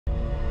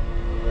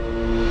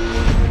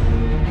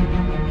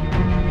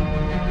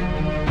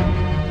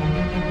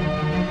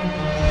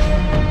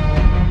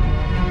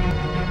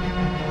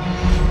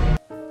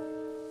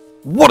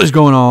What is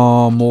going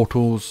on,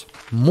 mortals?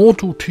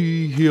 Mortal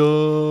T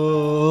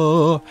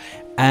here,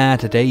 and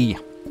today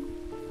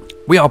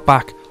we are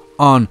back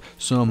on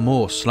some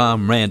more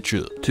Slime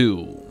Rancher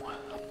 2.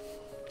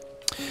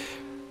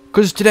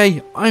 Because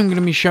today I'm going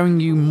to be showing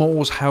you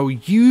more how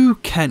you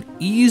can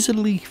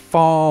easily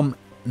farm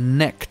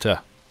Nectar.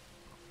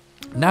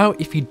 Now,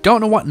 if you don't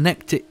know what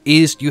Nectar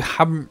is, you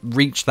haven't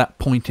reached that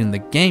point in the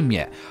game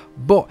yet.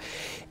 But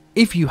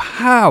if you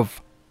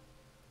have,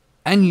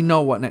 and you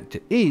know what Nectar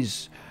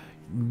is,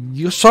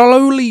 you're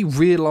slowly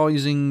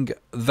realizing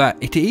that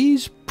it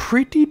is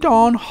pretty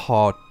darn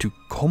hard to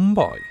come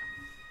by.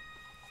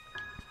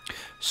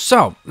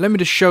 So, let me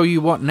just show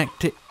you what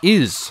Nectar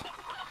is.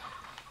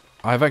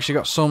 I've actually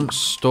got some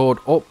stored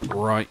up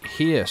right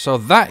here. So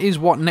that is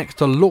what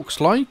Nectar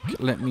looks like.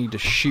 Let me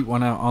just shoot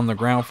one out on the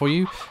ground for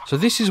you. So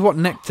this is what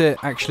Nectar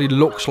actually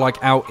looks like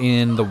out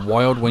in the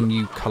wild when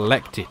you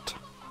collect it.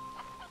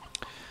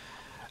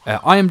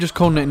 I am just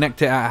calling it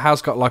Nectar. It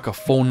has got like a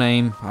full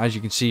name, as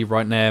you can see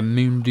right there,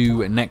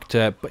 Moondew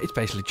Nectar, but it's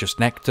basically just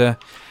Nectar.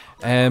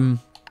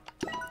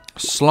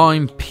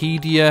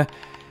 Slimepedia.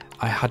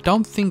 I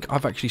don't think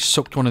I've actually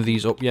sucked one of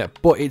these up yet,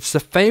 but it's the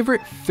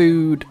favourite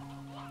food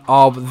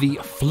of the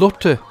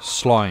Flutter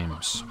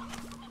Slimes.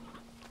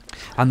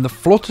 And the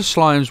Flutter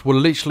Slimes will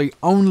literally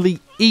only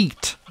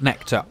eat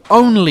Nectar.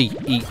 Only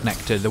eat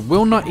Nectar. They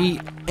will not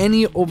eat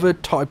any other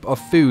type of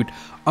food.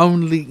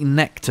 Only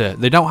Nectar.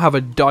 They don't have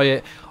a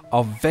diet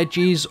of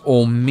veggies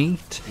or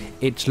meat.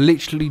 It's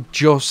literally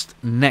just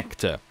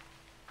Nectar.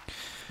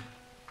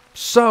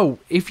 So,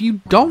 if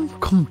you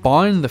don't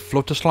combine the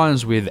Flutter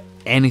Slimes with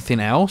anything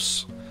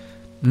else,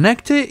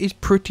 Nectar is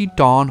pretty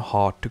darn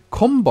hard to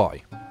come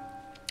by.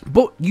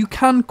 But you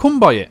can come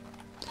by it.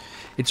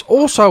 It's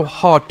also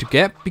hard to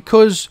get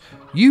because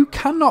you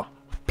cannot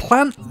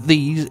plant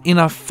these in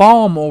a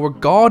farm or a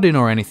garden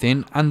or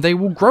anything and they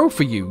will grow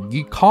for you.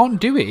 You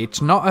can't do it.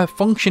 It's not a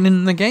function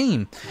in the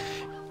game.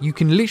 You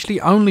can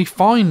literally only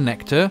find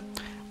Nectar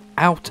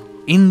out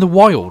in the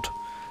wild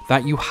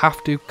that you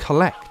have to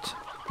collect.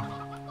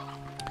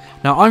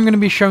 Now I'm going to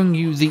be showing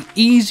you the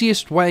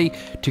easiest way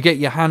to get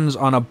your hands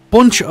on a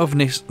bunch of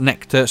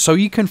Nectar so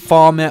you can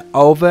farm it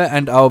over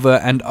and over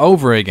and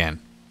over again.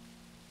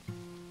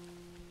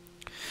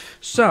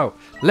 So,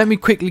 let me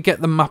quickly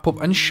get the map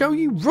up and show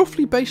you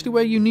roughly basically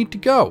where you need to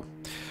go.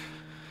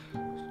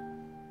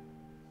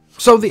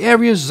 So the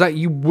areas that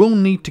you will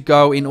need to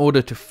go in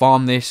order to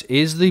farm this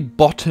is the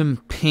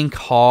bottom pink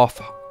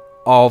half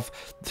of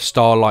the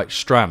Starlight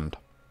Strand.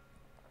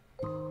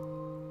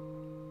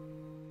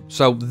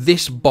 So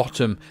this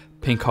bottom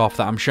pink half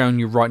that I'm showing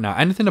you right now,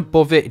 anything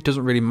above it, it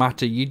doesn't really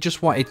matter. You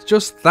just want, it's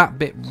just that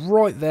bit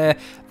right there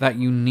that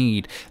you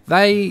need.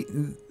 They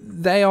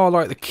are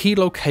like the key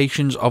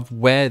locations of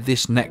where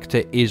this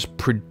Nectar is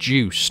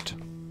produced.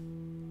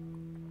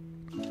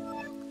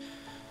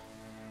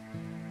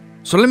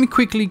 So let me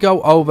quickly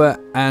go over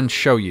and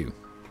show you.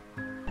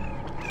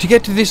 To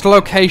get to this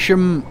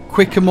location,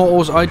 quick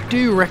immortals, I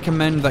do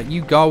recommend that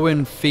you go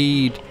and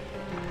feed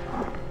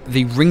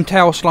the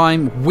ringtail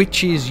slime,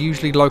 which is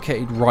usually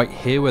located right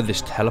here where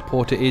this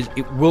teleporter is.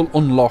 It will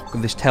unlock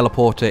this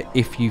teleporter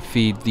if you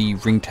feed the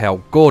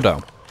ringtail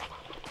Gordo.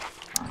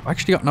 I've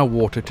actually got no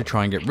water to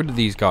try and get rid of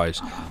these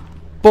guys.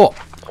 But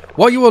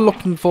what you are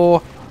looking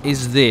for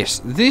is this.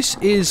 This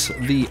is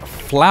the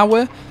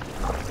flower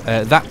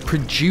that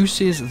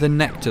produces the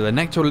Nectar. The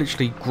Nectar will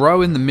literally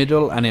grow in the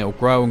middle and it'll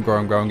grow and grow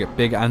and grow and get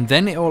bigger, and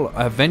then it will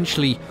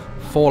eventually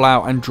fall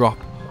out and drop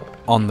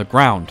on the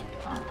ground.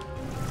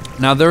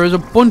 Now there is a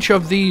bunch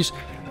of these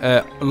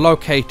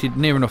located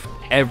near enough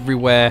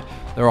everywhere.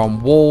 They're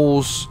on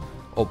walls,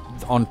 up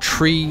on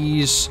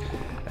trees.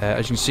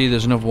 As you can see,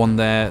 there's another one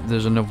there.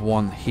 There's another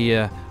one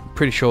here. I'm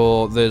pretty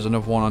sure there's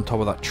another one on top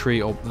of that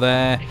tree up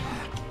there.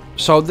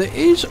 So there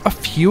is a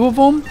few of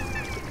them.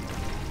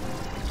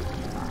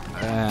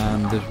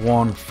 And there's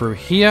one through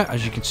here,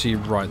 as you can see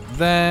right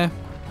there.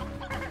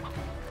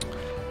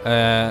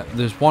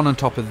 There's one on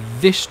top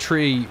of this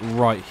tree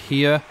right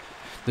here.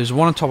 There's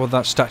one on top of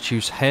that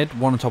statue's head,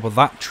 one on top of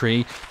that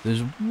tree. There's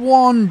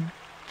one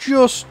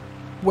just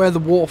where the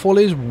waterfall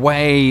is,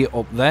 way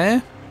up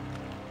there.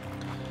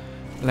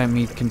 Let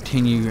me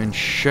continue and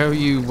show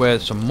you where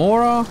some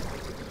more are.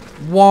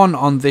 One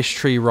on this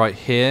tree right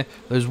here.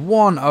 There's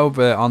one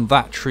over on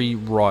that tree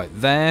right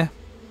there.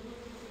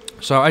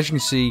 So as you can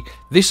see,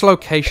 this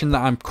location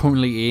that I'm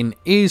currently in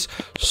is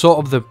sort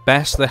of the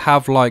best. They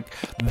have like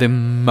the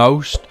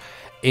most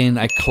in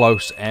a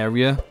close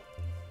area.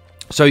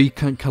 So you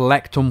can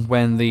collect them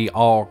when they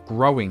are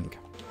growing.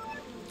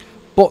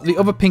 But the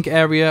other pink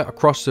area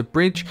across the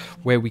bridge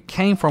where we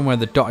came from, where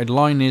the dotted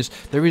line is,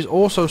 there is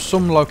also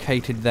some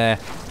located there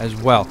as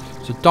well.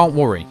 So don't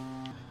worry.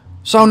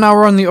 So now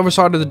we're on the other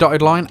side of the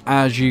dotted line,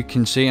 as you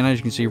can see. And as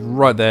you can see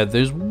right there,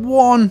 there's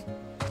one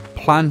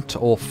plant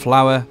or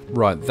flower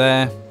right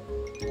there.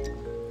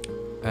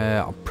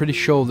 I'm pretty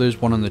sure there's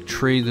one on the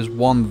tree. There's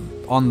one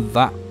on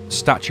that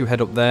statue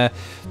head up there.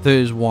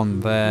 There's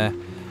one there.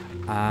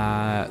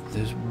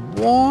 There's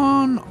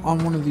one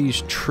on one of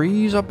these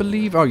trees, I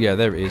believe. Oh yeah,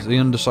 there it is. The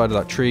underside of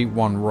that tree.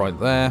 One right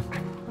there.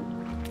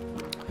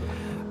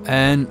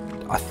 And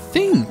I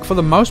think for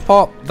the most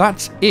part,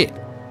 that's it.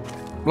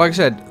 Like I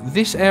said,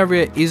 this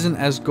area isn't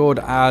as good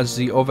as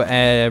the other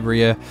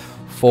area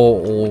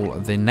for all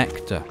the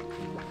nectar.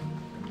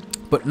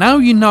 But now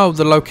you know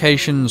the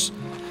locations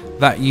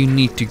that you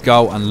need to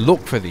go and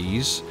look for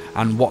these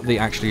and what they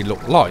actually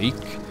look like.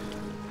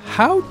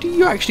 How do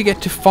you actually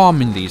get to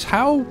farming these?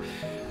 How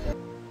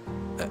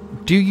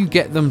do you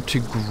get them to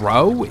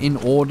grow in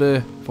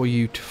order for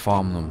you to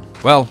farm them?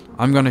 Well,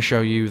 I'm going to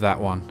show you that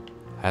one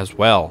as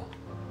well.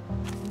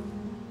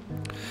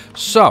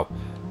 So,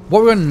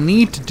 what we're going to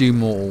need to do,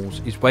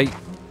 mortals, is wait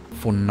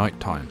for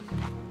nighttime.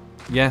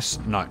 Yes,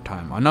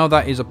 nighttime. I know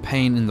that is a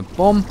pain in the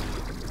bum,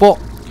 but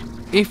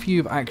if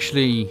you've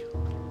actually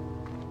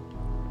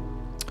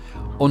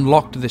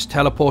unlocked this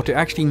teleport, it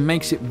actually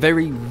makes it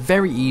very,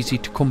 very easy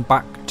to come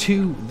back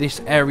to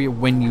this area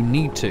when you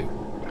need to.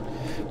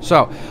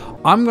 So,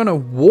 I'm going to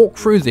walk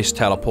through this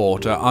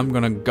teleporter. I'm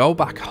going to go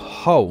back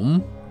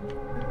home,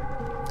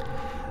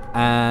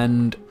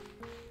 and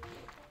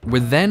we're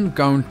then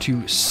going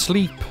to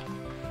sleep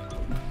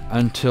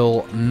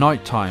until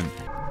nighttime.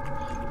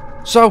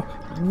 So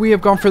we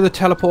have gone through the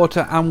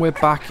teleporter and we're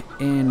back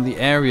in the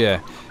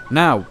area.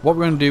 Now what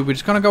we're going to do, we're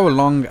just going to go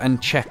along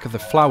and check the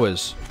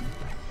flowers.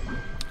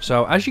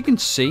 So as you can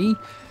see,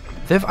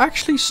 they've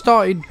actually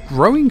started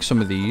growing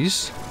some of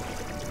these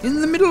in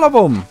the middle of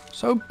them.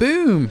 So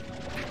boom,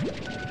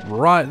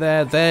 right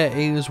there, there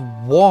is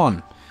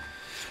one.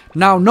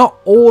 Now not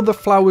all the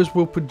flowers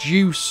will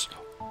produce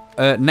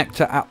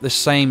nectar at the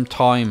same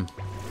time.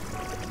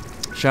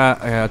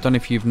 I don't know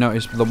if you've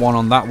noticed, but the one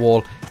on that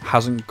wall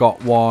hasn't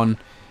got one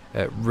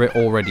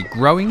already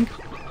growing.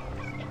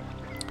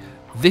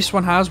 This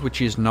one has,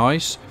 which is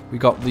nice. We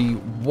got the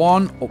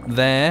one up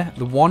there.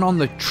 The one on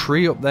the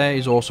tree up there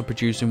is also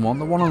producing one.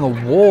 The one on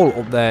the wall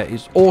up there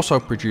is also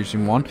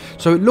producing one.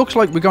 So it looks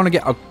like we're going to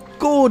get a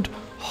good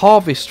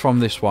harvest from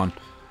this one.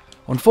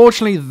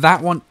 Unfortunately,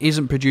 that one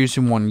isn't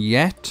producing one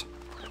yet.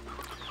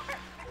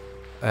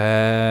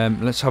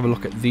 Let's have a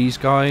look at these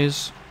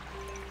guys.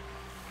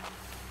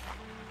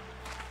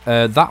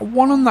 That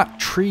one on that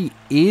tree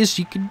is,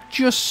 you can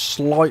just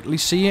slightly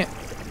see it,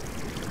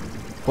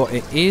 but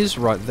it is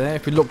right there.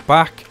 If you look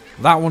back,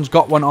 that one's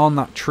got one on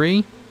that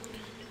tree.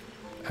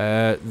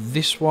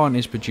 This one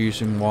is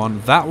producing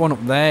one. That one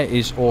up there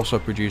is also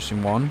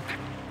producing one.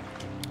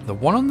 The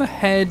one on the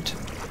head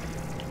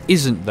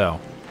isn't though.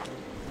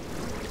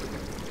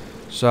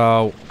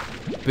 So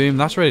boom,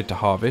 that's ready to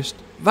harvest.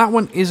 That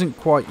one isn't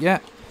quite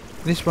yet.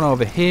 This one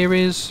over here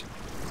is.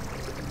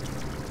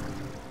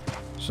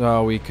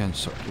 So we can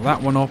suck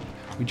that one up.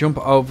 We jump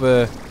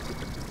over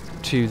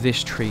to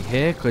this tree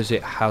here because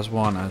it has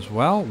one as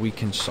well. We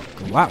can suck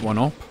that one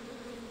up.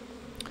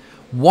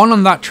 One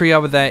on that tree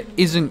over there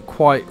isn't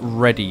quite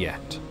ready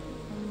yet.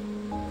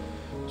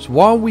 So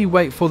while we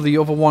wait for the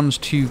other ones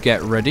to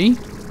get ready,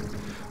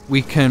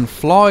 we can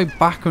fly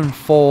back and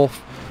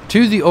forth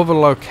to the other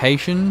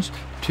locations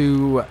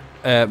to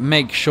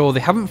make sure they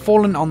haven't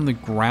fallen on the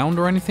ground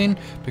or anything,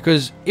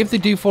 because if they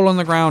do fall on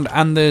the ground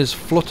and there's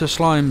flutter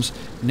slimes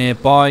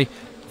nearby,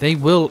 they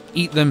will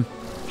eat them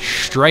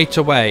straight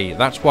away.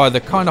 That's why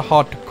they're kind of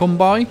hard to come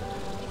by,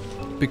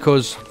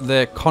 because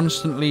they're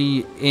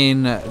constantly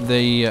in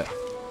the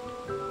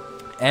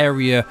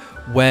area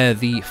where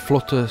the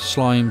flutter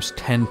slimes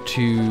tend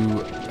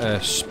to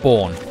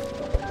spawn.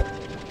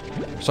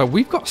 So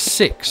we've got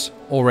 6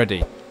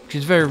 already, which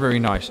is very, very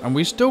nice. And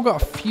we've still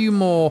got a few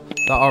more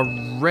that are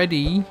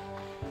ready,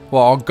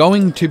 well, are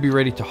going to be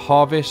ready to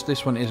harvest.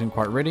 This one isn't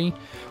quite ready.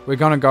 We're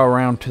going to go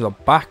around to the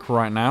back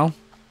right now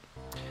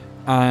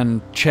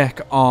and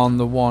check on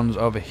the ones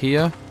over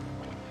here.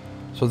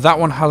 So that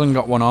one hasn't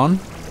got one on.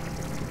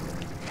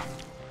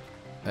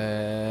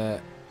 I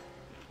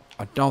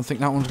don't think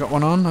that one's got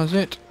one on, has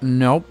it?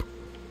 Nope.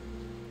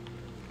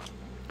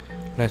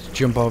 Let's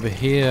jump over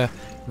here.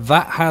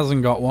 That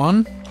hasn't got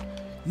one.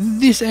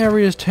 This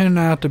area has turned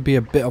out to be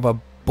a bit of a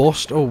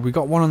bust. Oh, we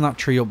got one on that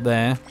tree up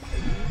there.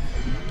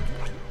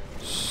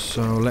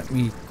 So let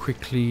me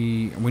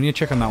quickly... we need to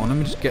check on that one. Let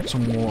me just get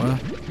some water.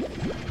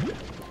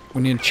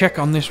 We need to check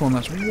on this one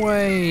that's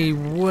way,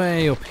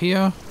 way up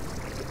here.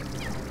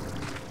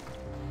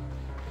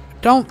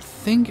 Don't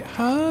think it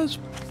has,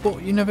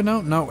 but you never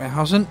know. No, it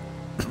hasn't.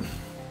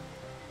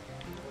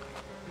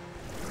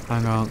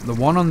 Hang on. The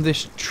one on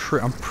this tree...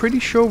 I'm pretty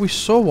sure we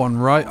saw one,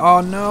 right?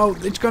 Oh, no.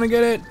 It's going to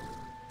get it.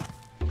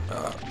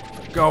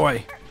 Go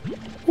away.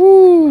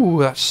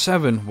 Woo, that's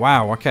 7.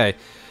 Wow, okay.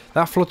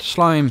 That flutter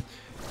slime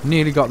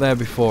nearly got there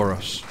before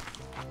us.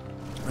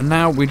 And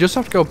now we just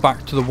have to go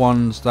back to the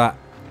ones that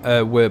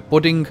were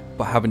budding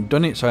but haven't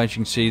done it. So as you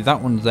can see,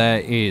 that one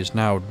there is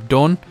now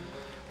done.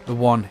 The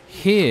one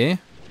here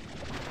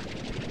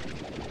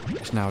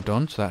is now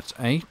done, so that's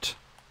 8.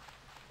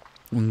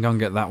 We can go and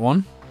get that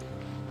one.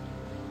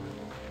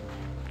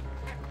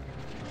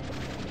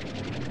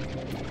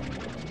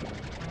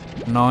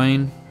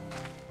 Nine.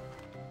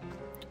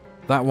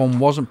 That one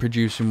wasn't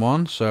producing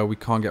one, so we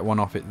can't get one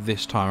off it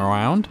this time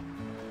around.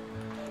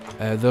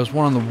 There's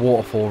one on the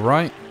waterfall,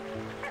 right?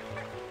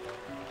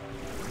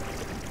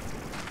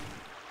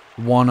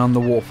 One on the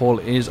waterfall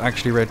is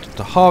actually ready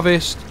to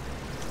harvest.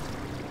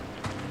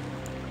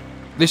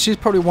 This is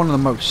probably one of the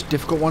most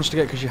difficult ones to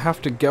get because you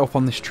have to get up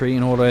on this tree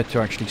in order to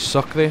actually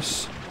suck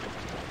this.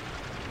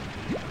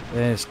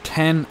 There's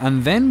 10,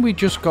 and then we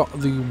just got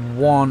the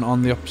one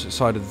on the opposite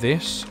side of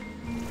this.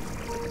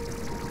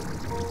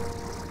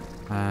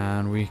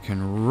 And we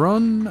can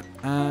run,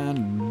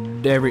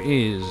 and there it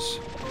is.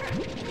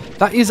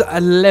 That is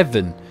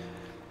 11.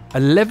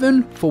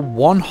 11 for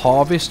one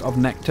harvest of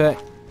nectar.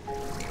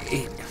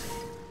 It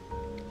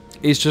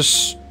is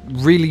just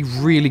really,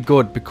 really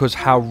good because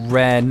how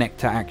rare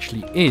nectar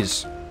actually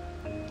is.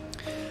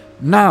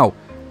 Now,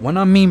 when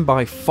I mean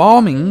by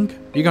farming,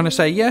 you're going to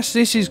say, yes,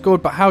 this is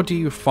good, but how do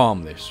you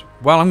farm this?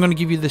 Well, I'm going to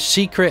give you the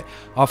secret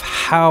of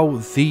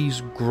how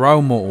these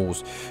grow,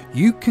 mortals.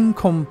 You can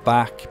come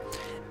back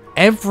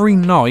every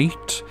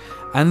night,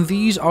 and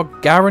these are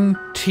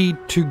guaranteed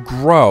to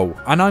grow.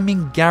 And I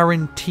mean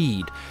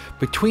guaranteed.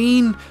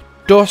 Between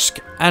dusk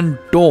and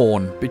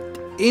dawn,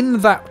 in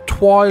that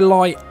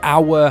twilight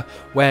hour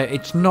where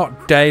it's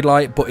not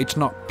daylight, but it's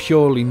not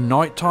purely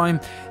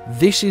nighttime,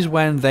 this is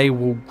when they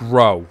will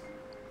grow.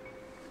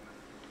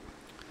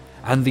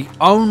 And the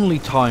only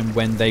time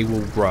when they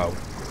will grow.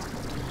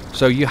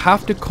 So you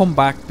have to come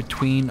back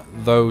between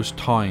those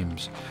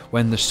times,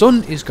 when the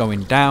sun is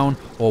going down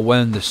or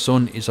when the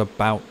sun is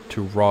about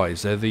to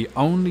rise. They're the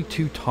only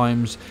two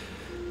times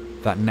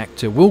that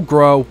nectar will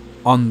grow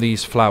on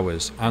these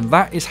flowers, and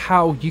that is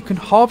how you can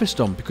harvest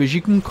them, because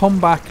you can come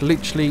back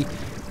literally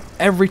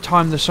every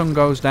time the sun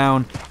goes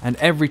down and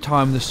every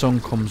time the sun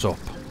comes up.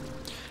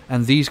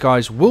 And these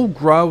guys will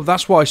grow.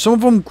 That's why some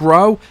of them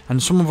grow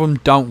and some of them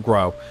don't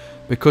grow,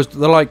 because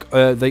they're like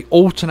they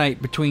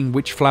alternate between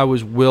which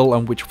flowers will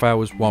and which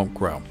flowers won't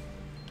grow.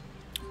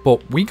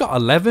 But we got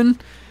 11.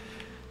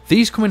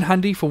 These come in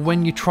handy for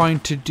when you're trying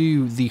to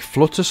do the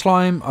flutter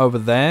slime over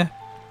there.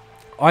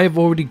 I have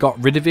already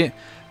got rid of it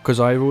because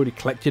I've already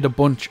collected a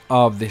bunch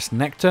of this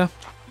nectar.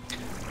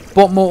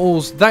 But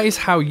mortals, that is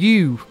how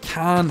you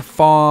can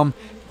farm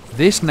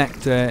this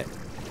nectar,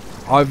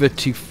 either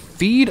to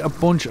feed a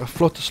bunch of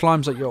flutter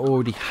slimes that you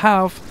already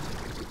have,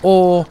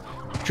 or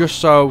just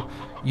so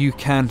you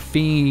can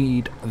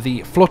feed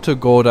the Flutter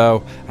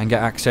Gordo and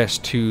get access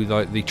to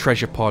the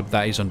treasure pod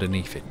that is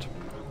underneath it.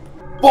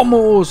 But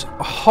mortals,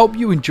 I hope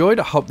you enjoyed.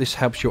 I hope this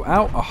helps you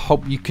out. I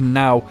hope you can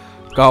now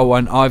go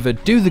and either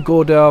do the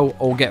Gordo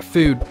or get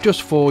food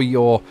just for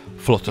your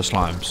flutter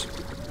slimes.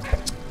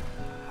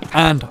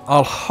 And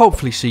I'll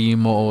hopefully see you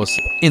mortals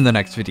in the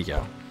next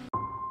video.